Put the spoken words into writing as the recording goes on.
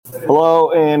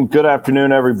Hello and good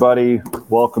afternoon, everybody.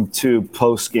 Welcome to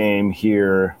Post Game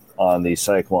here on the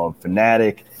Cyclone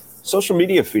Fanatic social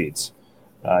media feeds.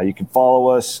 You can follow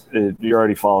us. You're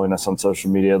already following us on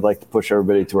social media. I'd like to push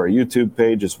everybody to our YouTube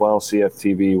page as well,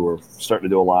 CFTV. We're starting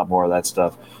to do a lot more of that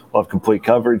stuff. We'll have complete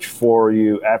coverage for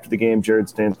you after the game. Jared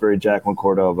Stansbury, Jacqueline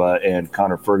Cordova, and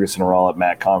Connor Ferguson are all at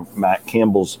Matt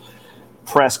Campbell's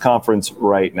press conference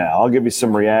right now. I'll give you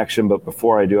some reaction, but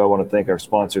before I do, I want to thank our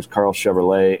sponsors, Carl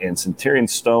Chevrolet and Centurion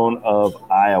Stone of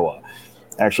Iowa.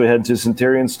 Actually heading to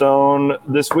Centurion Stone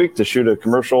this week to shoot a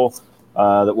commercial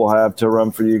that we'll have to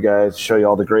run for you guys, show you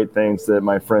all the great things that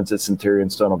my friends at Centurion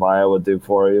Stone of Iowa do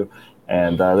for you.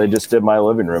 And they just did my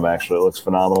living room, actually. It looks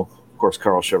phenomenal. Of course,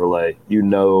 Carl Chevrolet, you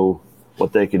know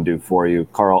what they can do for you.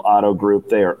 Carl Auto Group,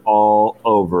 they are all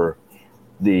over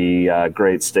the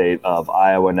great state of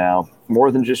Iowa now, more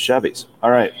than just Chevys.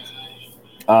 All right.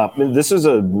 This is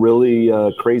a really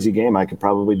crazy game. I could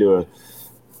probably do a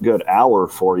good hour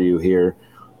for you here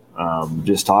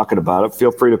just talking about it.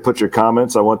 Feel free to put your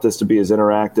comments. I want this to be as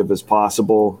interactive as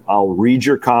possible. I'll read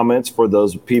your comments for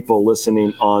those people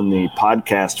listening on the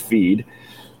podcast feed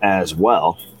as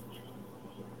well.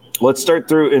 Let's start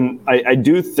through, and I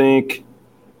do think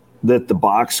that the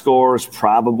box score is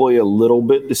probably a little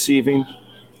bit deceiving.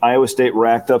 Iowa State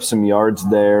racked up some yards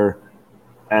there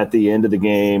at the end of the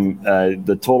game.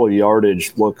 The total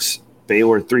yardage looks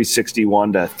Baylor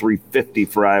 361 to 350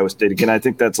 for Iowa State. Again, I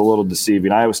think that's a little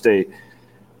deceiving. Iowa State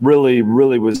really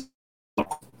was,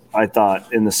 I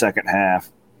thought, in the second half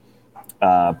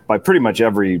by pretty much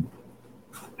every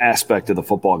aspect of the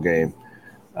football game.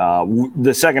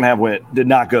 The second half did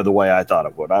not go the way I thought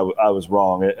it would. I was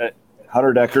wrong.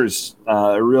 Hunter Dekkers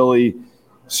really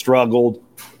struggled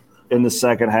in the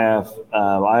second half.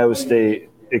 Iowa State,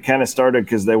 it kind of started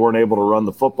because they weren't able to run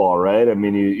the football, right? I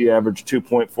mean, you averaged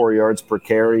 2.4 yards per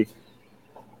carry,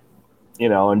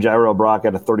 and Jairo Brock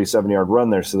had a 37-yard run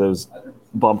there, so those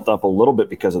bumped up a little bit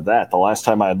because of that. The last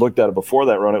time I had looked at it before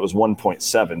that run, it was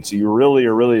 1.7. So you really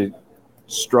are really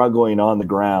struggling on the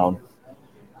ground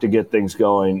to get things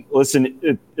going.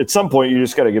 Listen, at some point, you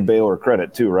just got to give Baylor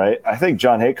credit too, right? I think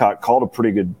John Haycock called a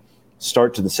pretty good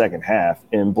start to the second half,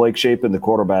 and Blake Shapen, the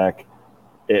quarterback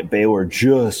at Baylor,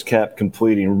 just kept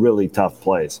completing really tough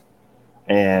plays.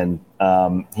 And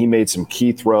he made some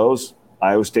key throws.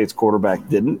 Iowa State's quarterback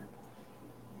didn't.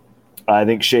 I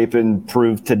think Shapen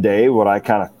proved today what I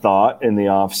kind of thought in the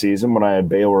offseason when I had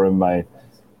Baylor in my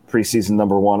preseason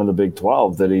number one in the Big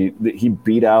 12, that he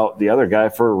beat out the other guy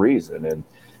for a reason. And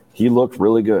he looked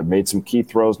really good, made some key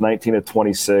throws, 19 of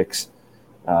 26.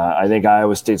 I think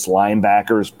Iowa State's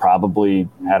linebackers probably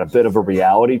had a bit of a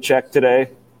reality check today.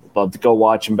 Love to go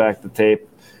watching back the tape.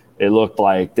 It looked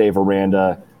like Dave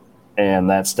Aranda and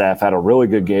that staff had a really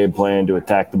good game plan to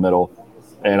attack the middle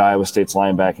and Iowa State's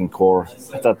linebacking core.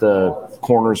 I thought the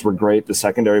corners were great. The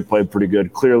secondary played pretty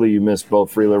good. Clearly, you missed Bo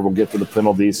Freeler. We'll get to the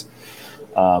penalties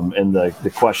and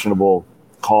the questionable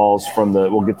calls from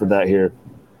we'll get to that here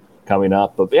coming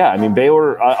up. But, yeah, I mean,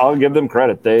 Baylor, I'll give them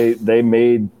credit. They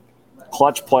made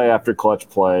clutch play after clutch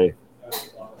play.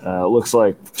 Looks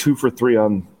like 2 for 3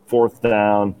 on fourth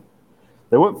down.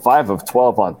 They went 5 of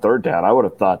 12 on third down. I would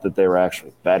have thought that they were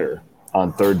actually better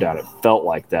on third down. It felt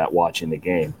like that watching the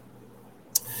game.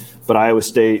 But Iowa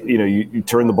State, you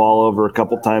turned the ball over a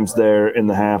couple times there in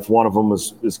the half. One of them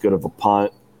was as good of a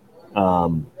punt. I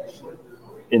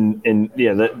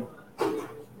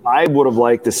would have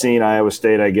liked to seen Iowa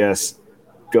State, I guess,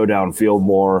 go downfield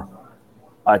more.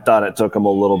 I thought it took them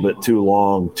a little bit too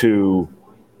long to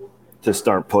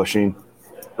start pushing,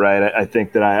 right? I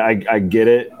think that I get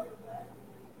it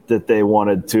that they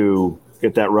wanted to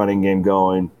get that running game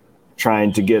going,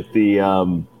 trying to get the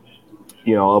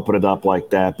open it up like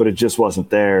that, but it just wasn't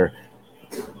there.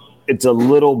 It's a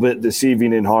little bit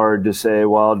deceiving and hard to say,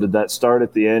 well, did that start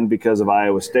at the end because of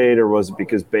Iowa State, or was it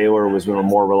because Baylor was in a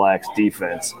more relaxed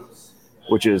defense,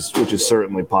 which is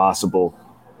certainly possible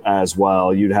as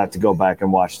well. You'd have to go back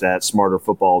and watch that. Smarter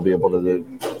Football will be able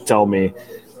to tell me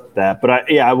that. But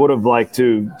I would have liked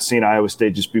to seen Iowa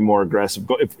State just be more aggressive.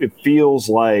 It feels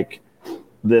like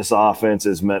this offense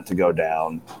is meant to go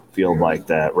down field like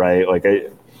that, right? Like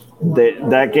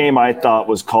that game I thought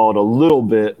was called a little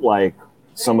bit like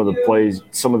some of the plays,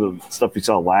 some of the stuff we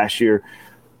saw last year,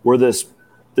 where this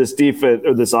defense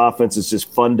or this offense is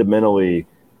just fundamentally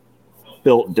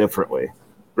built differently,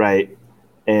 right?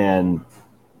 And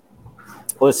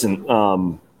listen,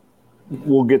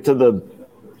 we'll get to the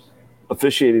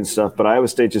officiating stuff, but Iowa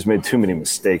State just made too many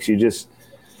mistakes.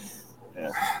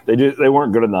 They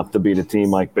weren't good enough to beat a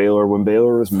team like Baylor when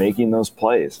Baylor was making those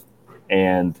plays,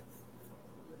 and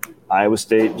Iowa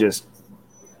State just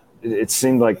it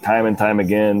seemed like time and time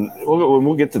again, when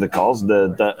we'll get to the calls,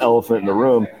 the elephant in the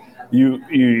room,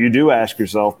 you do ask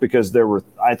yourself, because there were,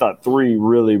 I thought, 3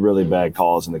 really, really bad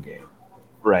calls in the game,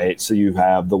 right? So you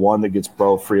have the one that gets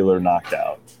Bo Freeler knocked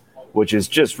out, which is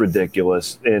just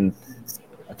ridiculous. And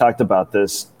I talked about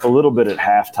this a little bit at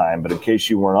halftime, but in case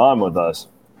you weren't on with us,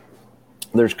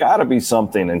 there's got to be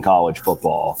something in college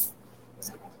football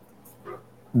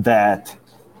that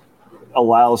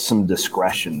allows some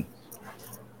discretion.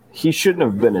 He shouldn't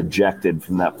have been ejected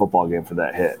from that football game for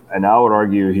that hit. And I would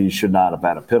argue he should not have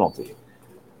had a penalty.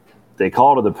 They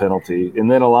called it a penalty.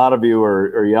 And then a lot of you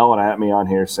are yelling at me on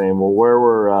here saying, well, where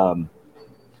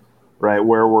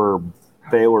were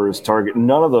Baylor's target?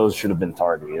 None of those should have been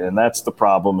targeted. And that's the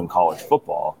problem in college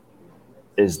football,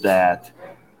 is that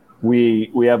we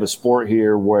have a sport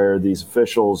here where these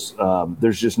officials,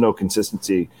 there's just no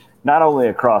consistency. Not only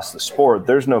across the sport,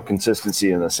 there's no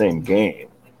consistency in the same game,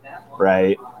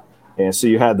 right? And so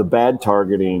you had the bad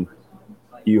targeting,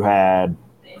 you had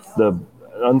the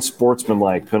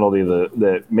unsportsmanlike penalty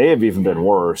that may have even been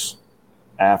worse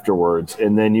afterwards.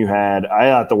 And then you had,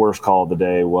 I thought the worst call of the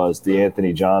day was the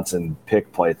Anthony Johnson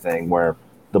pick play thing, where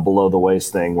the below the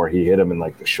waist thing where he hit him in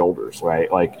like the shoulders,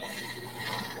 right? Like,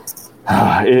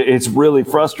 it's really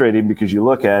frustrating because you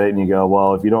look at it and you go,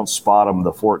 well, if you don't spot them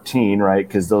the 14, right,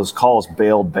 because those calls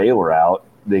bailed Baylor out,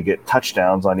 they get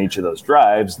touchdowns on each of those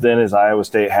drives, then is Iowa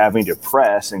State having to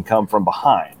press and come from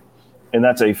behind? And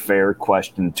that's a fair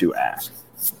question to ask,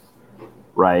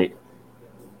 right?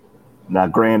 Now,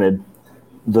 granted,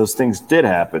 those things did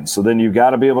happen. So then you've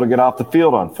got to be able to get off the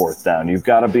field on 4th down. You've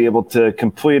got to be able to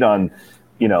complete on,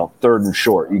 3rd and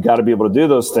short. You got to be able to do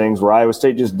those things where Iowa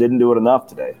State just didn't do it enough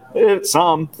today. They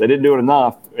didn't do it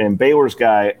enough. And Baylor's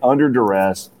guy, under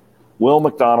duress, Will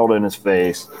McDonald in his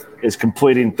face, is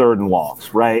completing 3rd and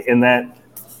longs, right? And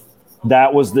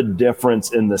that was the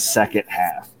difference in the second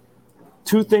half.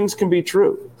 2 things can be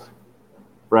true,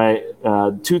 right?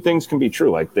 2 things can be true.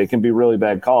 Like, they can be really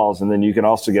bad calls, and then you can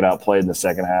also get outplayed in the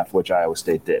second half, which Iowa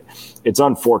State did. It's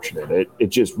unfortunate. It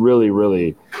just really,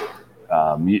 really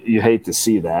you hate to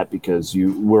see that, because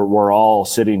we're all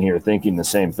sitting here thinking the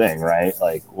same thing, right?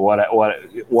 Like, what if?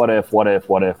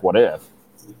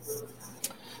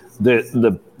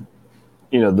 The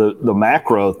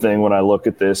macro thing when I look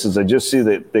at this is I just see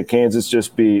that Kansas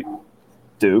just beat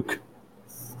Duke.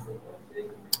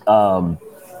 You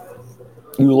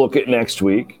look at next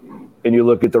week and you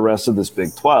look at the rest of this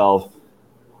Big 12,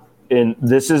 and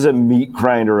this is a meat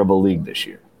grinder of a league this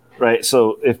year, right?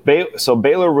 So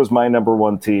Baylor was my number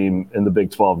 1 team in the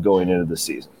Big 12 going into the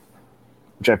season,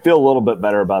 which I feel a little bit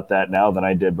better about that now than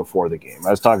I did before the game.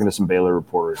 I was talking to some Baylor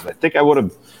reporters, and I think I would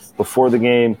have before the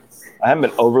game. I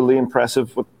haven't been overly impressed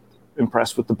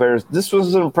with the Bears. This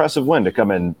was an impressive win to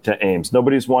come into Ames.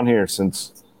 Nobody's won here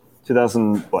since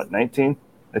 2019,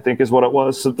 I think is what it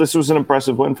was. So this was an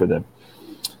impressive win for them.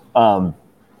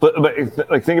 But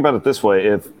like, think about it this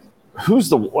way: who's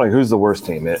the worst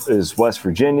team? It is West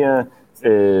Virginia,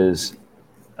 is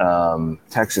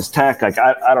Texas Tech. Like,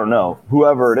 I don't know,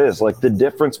 whoever it is. Like, the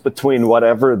difference between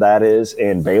whatever that is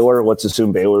and Baylor. Let's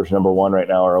assume Baylor's number 1 right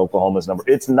now, or Oklahoma's number.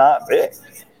 It's not big.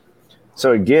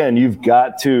 So again, you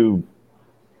can't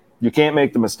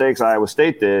make the mistakes Iowa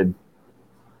State did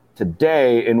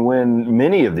today and win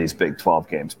many of these Big 12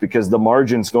 games, because the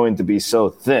margin's going to be so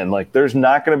thin. Like, there's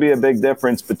not going to be a big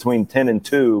difference between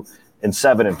 10-2 and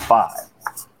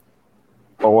 7-5,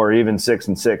 or even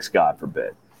 6-6, God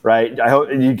forbid. Right? I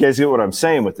hope you guys get what I'm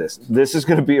saying with this. This is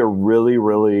going to be a really,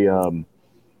 really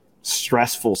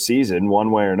stressful season,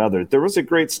 one way or another. There was a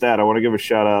great stat. I want to give a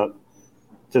shout out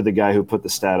to the guy who put the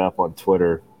stat up on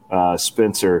Twitter,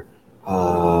 Spencer.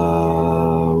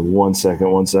 One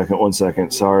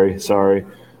second. Sorry. I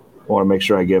want to make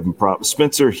sure I give him props.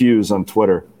 Spencer Hughes on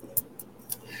Twitter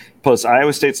posts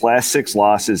Iowa State's last 6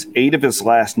 losses. 8 of his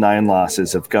last 9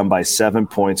 losses have come by 7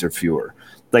 points or fewer.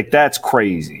 Like, that's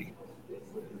crazy.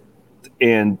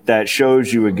 And that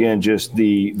shows you, again, just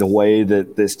the way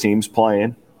that this team's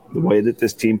playing, the way that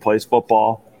this team plays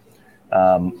football.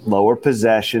 Lower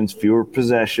possessions, fewer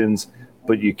possessions,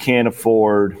 but you can't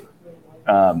afford,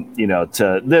 they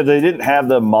didn't have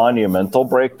the monumental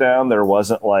breakdown. There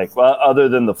wasn't other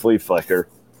than the flea flicker,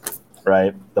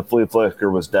 right? The flea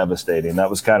flicker was devastating. That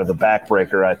was kind of the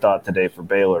backbreaker, I thought, today for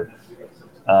Baylor.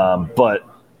 But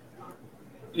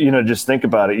just think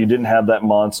about it. You didn't have that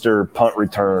monster punt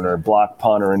return or block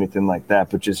punt or anything like that,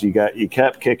 but just you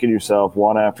kept kicking yourself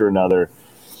one after another.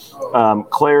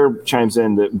 Claire chimes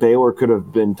in that Baylor could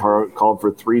have been called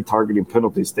for 3 targeting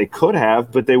penalties. They could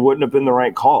have, but they wouldn't have been the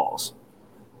right calls.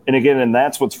 And again,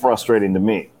 that's what's frustrating to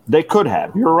me. They could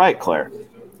have. You're right, Claire.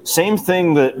 Same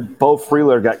thing that Bo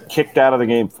Freeler got kicked out of the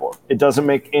game for. It doesn't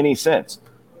make any sense.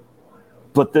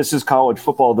 But this is college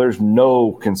football. There's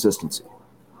no consistency.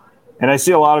 And I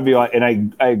see a lot of you,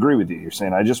 and I agree with you. You're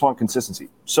saying, I just want consistency.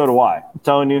 So do I. I'm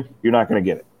telling you, you're not going to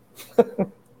get it.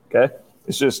 Okay?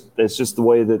 It's just the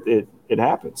way that it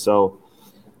happens. So,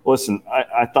 listen,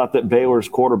 I thought that Baylor's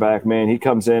quarterback, man, he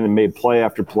comes in and made play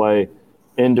after play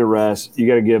into rest. You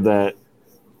got to give that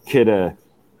kid a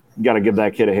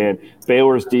hand.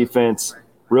 Baylor's defense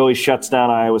really shuts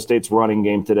down Iowa State's running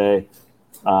game today.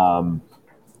 And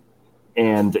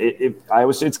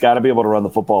Iowa State's got to be able to run the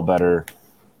football better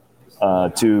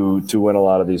to win a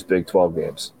lot of these Big 12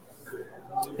 games.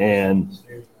 And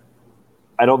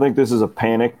I don't think this is a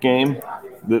panic game.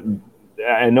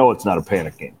 I know it's not a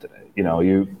panic game today. You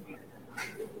know,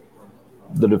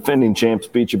 the defending champs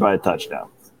beat you by a touchdown,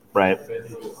 right?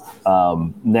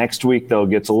 Next week, though,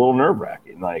 gets a little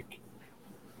nerve-wracking. Like,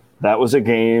 that was a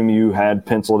game you had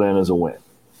penciled in as a win.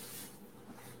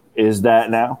 Is that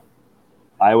now?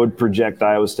 I would project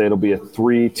Iowa State will be a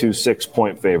 3 to 6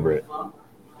 point favorite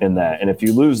in that. And if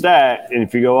you lose that, and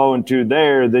if you go 0-2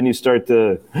 there, then you start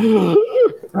to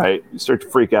right, you start to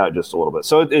freak out just a little bit.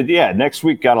 So next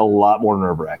week got a lot more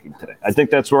nerve-wracking today. I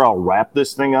think that's where I'll wrap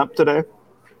this thing up today,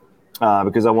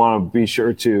 because I want to be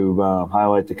sure to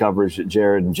highlight the coverage that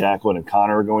Jared and Jacqueline and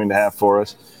Connor are going to have for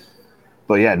us.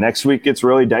 But yeah, next week gets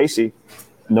really dicey,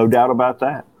 no doubt about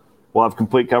that. We'll have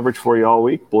complete coverage for you all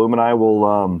week. Bloom and I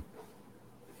will.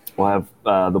 We'll have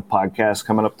the podcast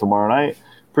coming up tomorrow night.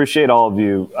 Appreciate all of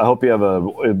you. I hope you have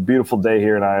a beautiful day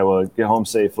here in Iowa. Get home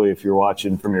safely if you're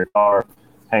watching from your car,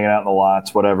 hanging out in the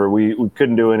lots, whatever. We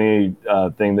couldn't do any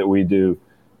thing that we do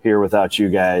here without you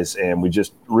guys, and we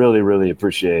just really, really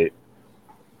appreciate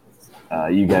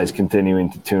you guys continuing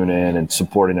to tune in and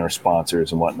supporting our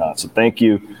sponsors and whatnot. So thank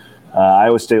you.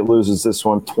 Iowa State loses this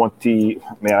one 20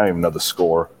 – man, I don't even know the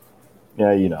score.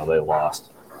 Yeah, you know, they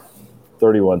lost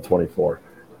 31-24.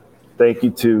 Thank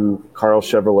you to Carl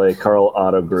Chevrolet, Carl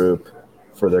Auto Group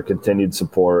for their continued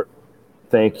support.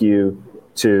 Thank you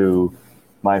to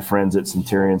my friends at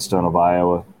Centurion Stone of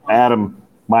Iowa. Adam,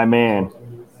 my man.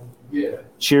 Yeah.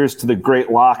 Cheers to the great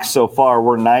locks so far.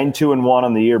 We're 9-2-1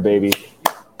 on the year, baby.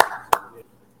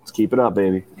 Let's keep it up,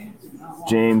 baby.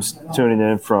 James tuning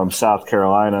in from South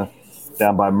Carolina,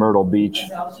 down by Myrtle Beach.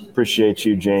 Appreciate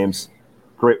you, James.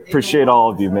 Great. Appreciate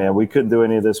all of you, man. We couldn't do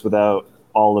any of this without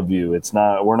all of you.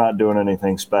 We're not doing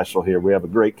anything special here. We have a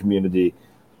great community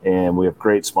and we have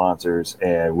great sponsors,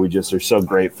 and we just are so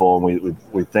grateful, and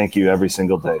we thank you every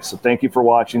single day. So thank you for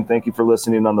watching. Thank you for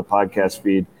listening on the podcast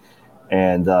feed,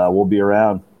 and we'll be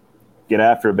around. Get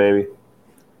after it, baby.